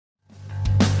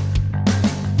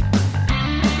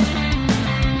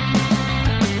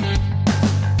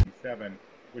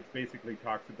which basically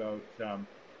talks about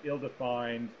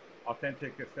ill-defined,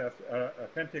 authentic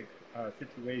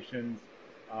situations,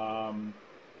 um,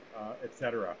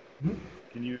 etc.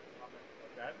 Can you comment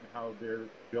about that and how they're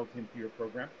built into your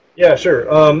program? Yeah, sure.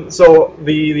 So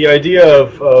the idea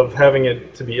of having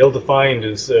it to be ill-defined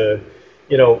is,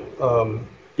 you know,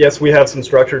 yes, we have some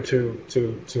structure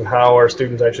to how our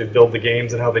students actually build the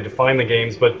games and how they define the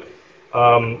games, but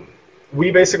we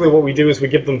basically what we do is we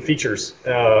give them features.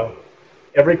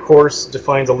 Every course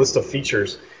defines a list of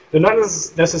features. They're not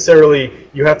necessarily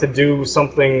you have to do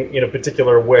something in a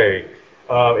particular way.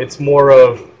 It's more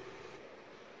of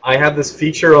I have this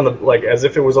feature on the like as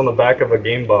if it was on the back of a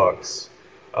game box.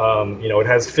 You know, it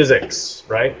has physics,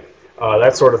 right?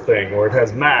 That sort of thing, or it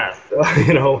has math,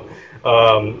 you know.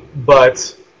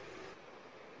 But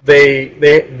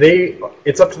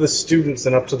it's up to the students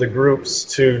and up to the groups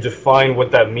to define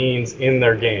what that means in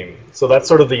their game. So that's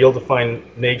sort of the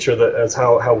ill-defined nature that as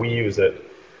how we use it.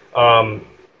 Um,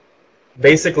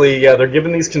 Basically, yeah, they're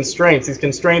given these constraints. These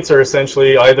constraints are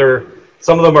essentially either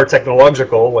some of them are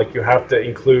technological, like you have to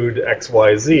include X,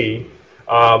 Y, Z,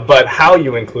 but how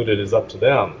you include it is up to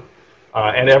them.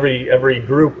 And every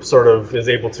group sort of is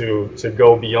able to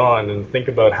go beyond and think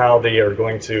about how they are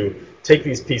going to take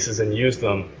these pieces and use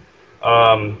them.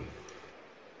 Um,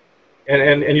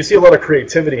 and you see a lot of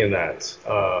creativity in that,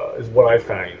 is what I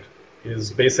find.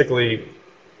 Is basically,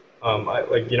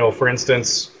 like, you know, for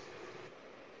instance,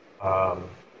 um,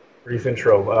 brief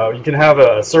intro. You can have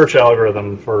a search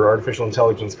algorithm for artificial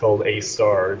intelligence called A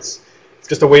star. It's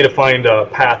just a way to find a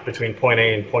path between point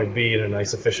A and point B in a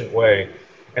nice, efficient way.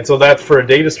 And so that for a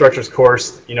data structures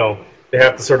course, you know, they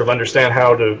have to sort of understand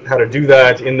how to do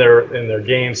that in their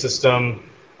game system.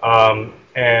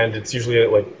 And it's usually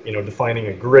like, you know, defining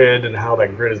a grid and how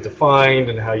that grid is defined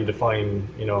and how you define,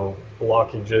 you know,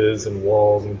 blockages and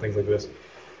walls and things like this.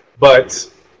 But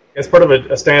as part of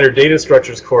a standard data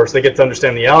structures course, they get to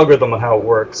understand the algorithm and how it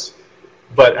works.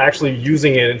 But actually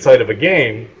using it inside of a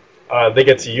game, they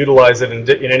get to utilize it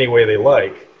in any way they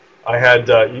like. I had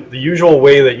the usual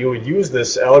way that you would use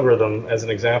this algorithm, as an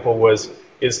example,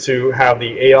 is to have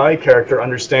the AI character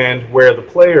understand where the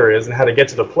player is and how to get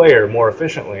to the player more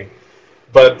efficiently.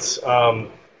 But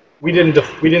we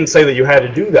didn't say that you had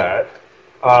to do that.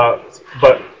 Uh,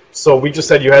 but so we just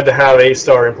said you had to have A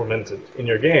star implemented in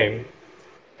your game.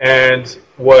 And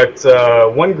what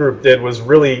one group did was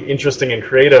really interesting and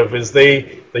creative. Is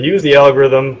they used the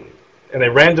algorithm and they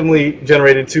randomly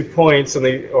generated 2 points and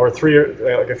they or three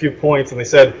like a few points and they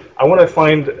said, I want to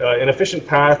find an efficient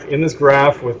path in this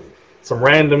graph with some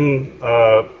random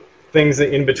things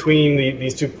in between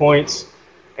these 2 points,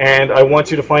 and I want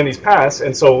you to find these paths.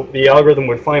 And so the algorithm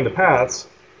would find the paths,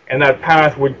 and that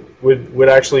path would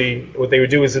actually what they would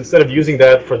do is instead of using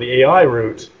that for the AI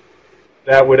route,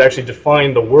 that would actually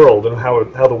define the world and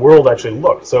how the world actually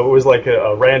looked. So it was like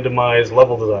a randomized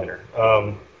level designer.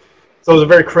 So it was a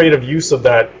very creative use of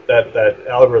that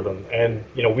algorithm, and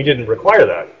you know we didn't require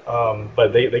that,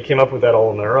 but they came up with that all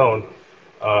on their own,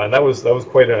 and that was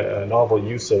quite a novel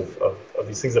use of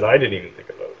these things that I didn't even think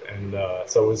about, and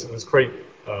so it was great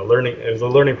learning. It was a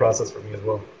learning process for me as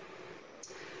well.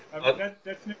 That's an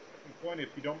interesting point. If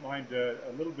you don't mind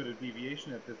a little bit of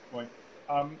deviation at this point,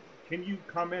 um, can you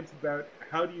comment about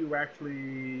how do you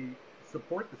actually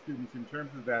support the students in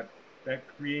terms of that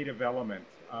creative element?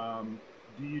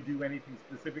 Do you do anything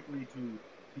specifically to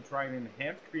try and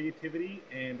enhance creativity?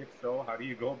 And if so, how do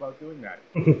you go about doing that?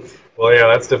 Well, yeah,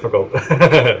 that's difficult.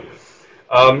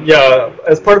 Yeah,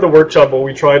 as part of the workshop, what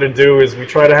we try to do is we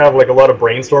try to have like a lot of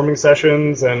brainstorming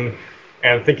sessions and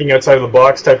thinking outside of the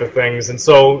box type of things, and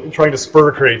so trying to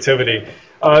spur creativity.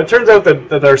 It turns out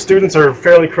that our students are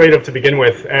fairly creative to begin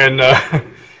with, and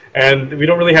and we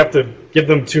don't really have to give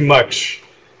them too much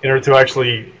in order to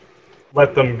actually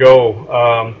let them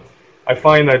go. I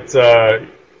find that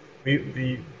the,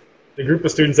 the the group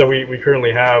of students that we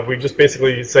currently have, we just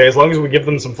basically say as long as we give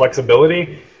them some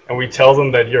flexibility and we tell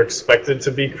them that you're expected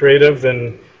to be creative,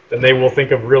 then they will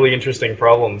think of really interesting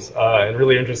problems and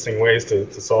really interesting ways to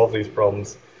solve these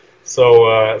problems. So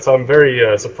I'm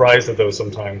very surprised at those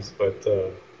sometimes, but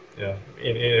yeah,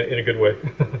 in a good way.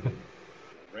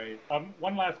 Right.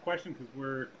 One last question because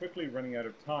we're quickly running out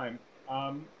of time.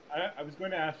 I was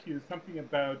going to ask you something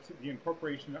about the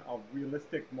incorporation of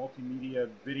realistic multimedia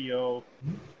video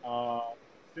uh,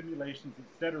 simulations,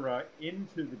 etc.,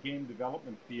 into the game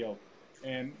development field.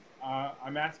 And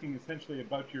I'm asking essentially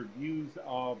about your views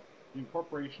of the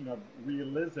incorporation of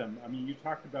realism. I mean, you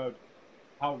talked about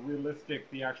how realistic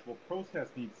the actual process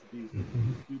needs to be so that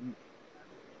the students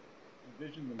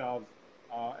envision themselves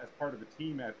as part of a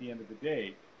team at the end of the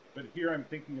day. But here I'm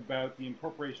thinking about the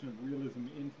incorporation of realism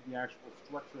into the actual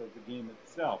structure of the game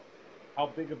itself. How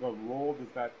big of a role does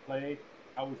that play?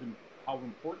 How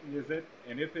important is it?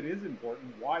 And if it is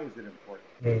important, why is it important?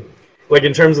 Mm. Like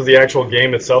in terms of the actual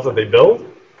game itself that they build?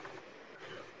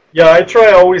 Yeah, I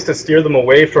try always to steer them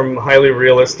away from highly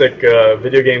realistic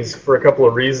video games for a couple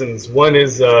of reasons. One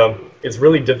is it's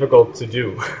really difficult to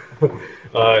do.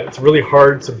 It's really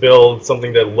hard to build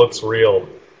something that looks real.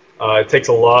 It takes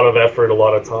a lot of effort, a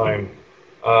lot of time.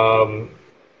 Um,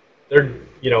 they're,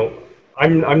 you know,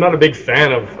 I'm not a big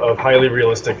fan of highly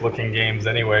realistic looking games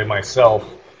anyway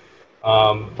myself.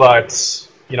 But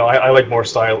I like more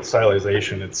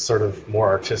stylization. It's sort of more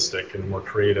artistic and more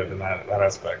creative in that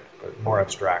aspect, but more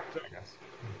abstract, So I guess.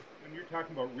 when you're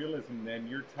talking about realism, then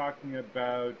you're talking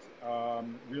about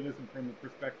realism from the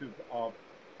perspective of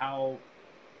how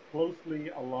closely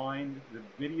aligned the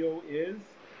video is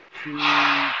to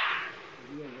the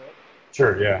real world.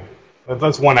 Sure, yeah.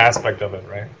 That's one aspect of it,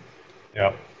 right?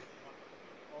 Yeah.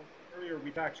 Well, earlier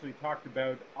we actually talked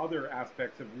about other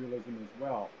aspects of realism as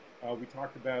well. We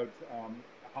talked about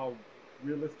how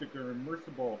realistic or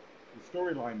immersible the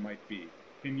storyline might be.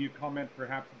 Can you comment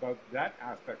perhaps about that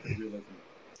aspect of realism?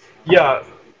 Yeah,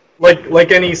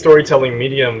 like any storytelling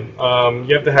medium,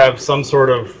 you have to have some sort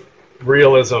of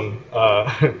realism,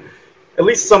 at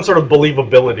least some sort of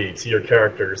believability to your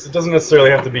characters. It doesn't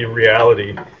necessarily have to be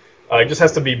reality. It just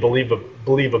has to be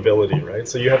believability, right?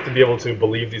 So you have to be able to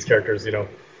believe these characters.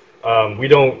 We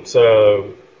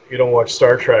don't watch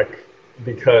Star Trek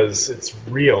because it's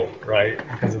real, right?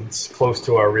 Because it's close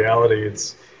to our reality.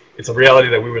 It's a reality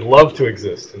that we would love to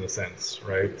exist in a sense,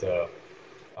 right?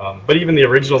 But even the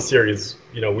original series,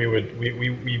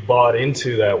 we bought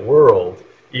into that world,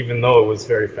 even though it was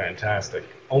very fantastic,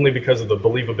 only because of the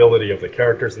believability of the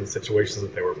characters and the situations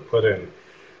that they were put in.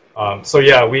 So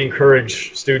yeah, we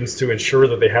encourage students to ensure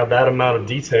that they have that amount of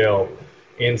detail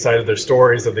inside of their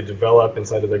stories that they develop,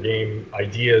 inside of their game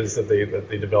ideas that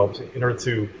they develop, in order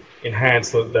to enhance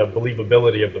the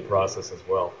believability of the process as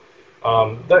well.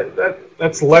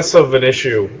 That's less of an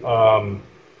issue.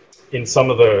 In some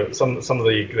of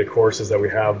the courses that we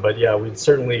have. But yeah, we'd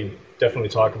certainly definitely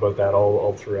talk about that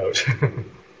all throughout. So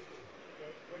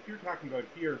what you're talking about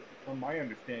here, from my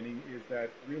understanding, is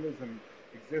that realism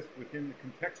exists within the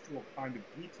contextual kind of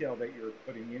detail that you're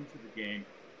putting into the game,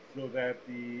 so that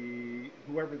the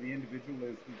whoever the individual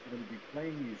is who's going to be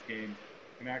playing these games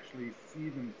can actually see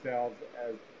themselves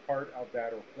as part of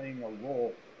that or playing a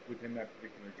role within that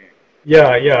particular game.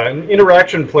 Yeah, yeah, and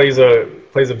interaction plays a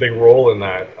big role in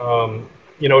that.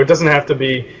 It doesn't have to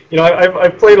be.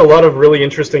 I've played a lot of really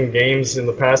interesting games in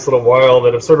the past little while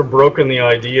that have sort of broken the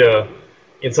idea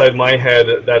inside my head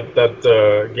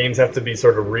that games have to be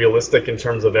sort of realistic in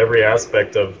terms of every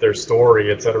aspect of their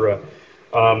story, etc.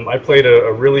 I played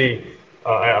a really.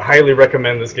 I highly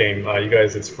recommend this game. You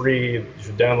guys, it's free. You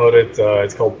should download it.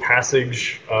 It's called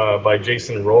Passage by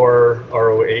Jason Rohrer,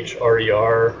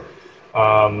 Rohrer.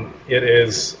 It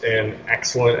is an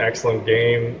excellent, excellent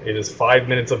game. It is 5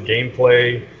 minutes of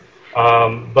gameplay,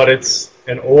 but it's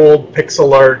an old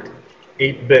pixel art,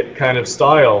 8-bit kind of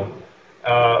style.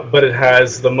 But it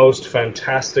has the most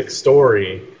fantastic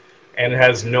story, and it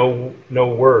has no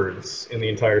words in the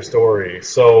entire story.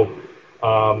 So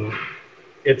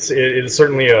it is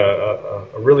certainly a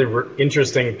really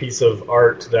interesting piece of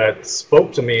art that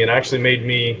spoke to me and actually made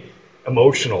me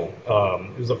emotional.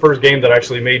 It was the first game that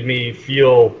actually made me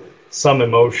feel some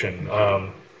emotion.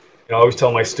 I always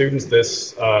tell my students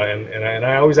this, and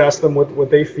I always ask them what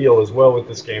they feel as well with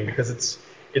this game, because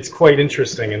it's quite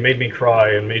interesting and made me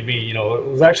cry and made me, it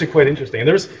was actually quite interesting. And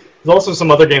there's also some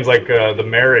other games like The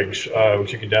Marriage,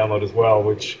 which you can download as well,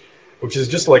 which is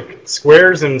just like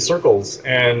squares and circles,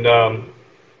 and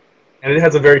it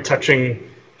has a very touching,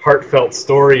 heartfelt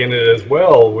story in it as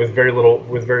well, with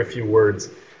very few words.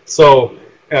 So,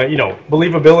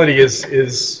 believability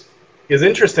is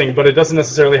interesting, but it doesn't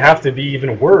necessarily have to be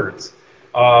even words.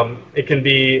 It can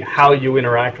be how you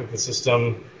interact with the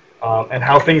system, and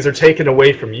how things are taken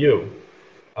away from you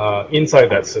inside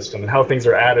that system, and how things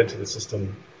are added to the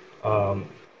system, um,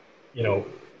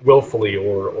 willfully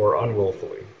or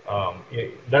unwillfully.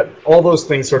 That all those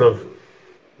things sort of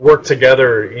work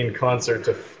together in concert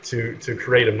to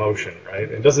create emotion, right?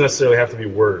 It doesn't necessarily have to be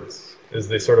words. Is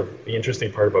the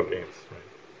interesting part about games, right?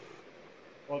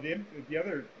 Well, the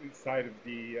other side of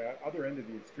the other end of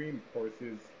the extreme, of course,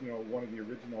 is one of the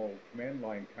original command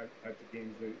line types of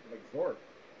games like Zork,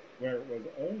 where it was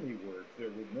only words. There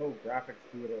was no graphics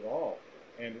to it at all,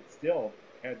 and it still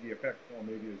had the effect. Well,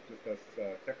 maybe it was just us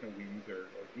techno weens or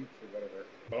geeks or whatever,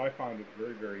 but I found it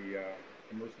very, very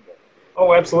immersible.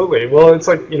 Oh, absolutely. Well, it's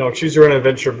like, choose your own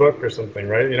adventure book or something,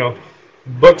 right?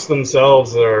 Books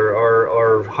themselves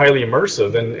are highly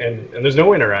immersive, and there's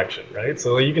no interaction, right?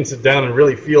 So you can sit down and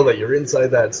really feel that you're inside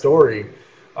that story,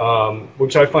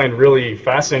 which I find really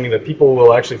fascinating, that people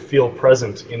will actually feel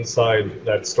present inside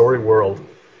that story world.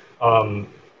 Um,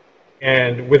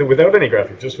 and without any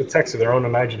graphics, just with text of their own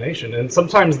imagination. And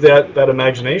sometimes that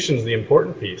imagination is the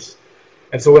important piece.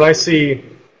 And so when I see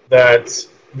that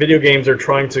video games are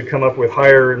trying to come up with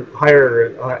higher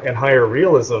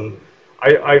realism,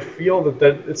 I feel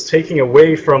that it's taking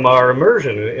away from our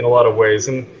immersion in a lot of ways.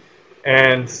 And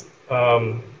it's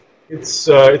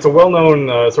a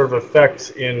well-known sort of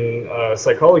effect in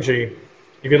psychology.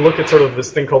 You can look at sort of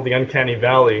this thing called the uncanny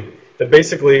valley, that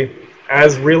basically,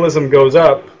 as realism goes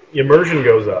up, immersion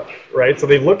goes up, right? So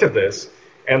they've looked at this,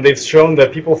 and they've shown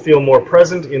that people feel more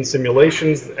present in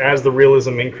simulations as the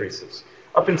realism increases,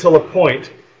 up until a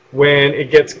point when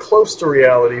it gets close to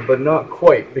reality, but not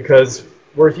quite, because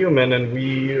we're human, and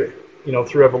we,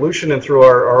 through evolution and through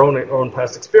our own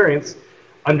past experience,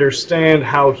 understand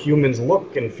how humans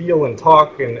look and feel and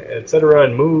talk and et cetera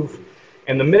and move.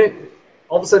 And the minute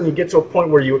all of a sudden you get to a point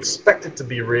where you expect it to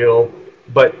be real,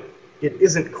 but it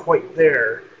isn't quite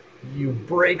there, you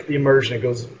break the immersion.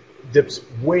 It dips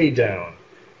way down,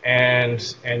 and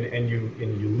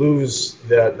you lose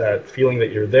that feeling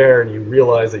that you're there, and you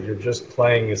realize that you're just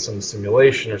playing some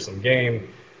simulation or some game,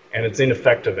 and it's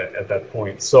ineffective at that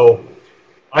point. So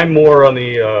I'm more on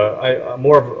the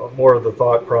more of the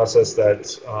thought process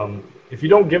that if you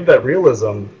don't give that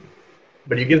realism,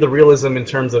 but you give the realism in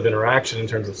terms of interaction, in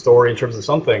terms of story, in terms of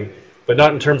something, but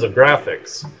not in terms of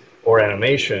graphics or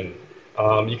animation,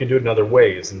 you can do it in other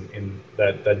ways,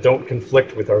 that don't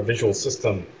conflict with our visual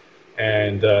system,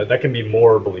 and that can be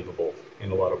more believable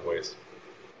in a lot of ways.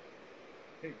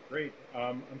 Okay, great.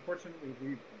 Unfortunately,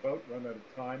 we've about run out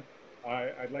of time.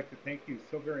 I'd like to thank you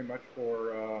so very much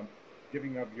for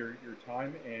giving up your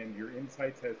time and your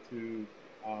insights as to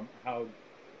how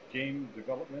game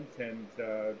development and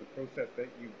the process that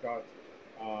you've got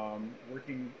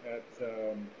working at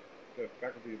the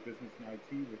Faculty of Business and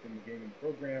IT within the gaming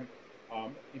program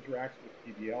interacts with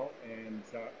PBL. And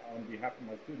on behalf of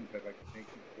my students, I'd like to thank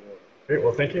you for Great.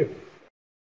 Well, thank you.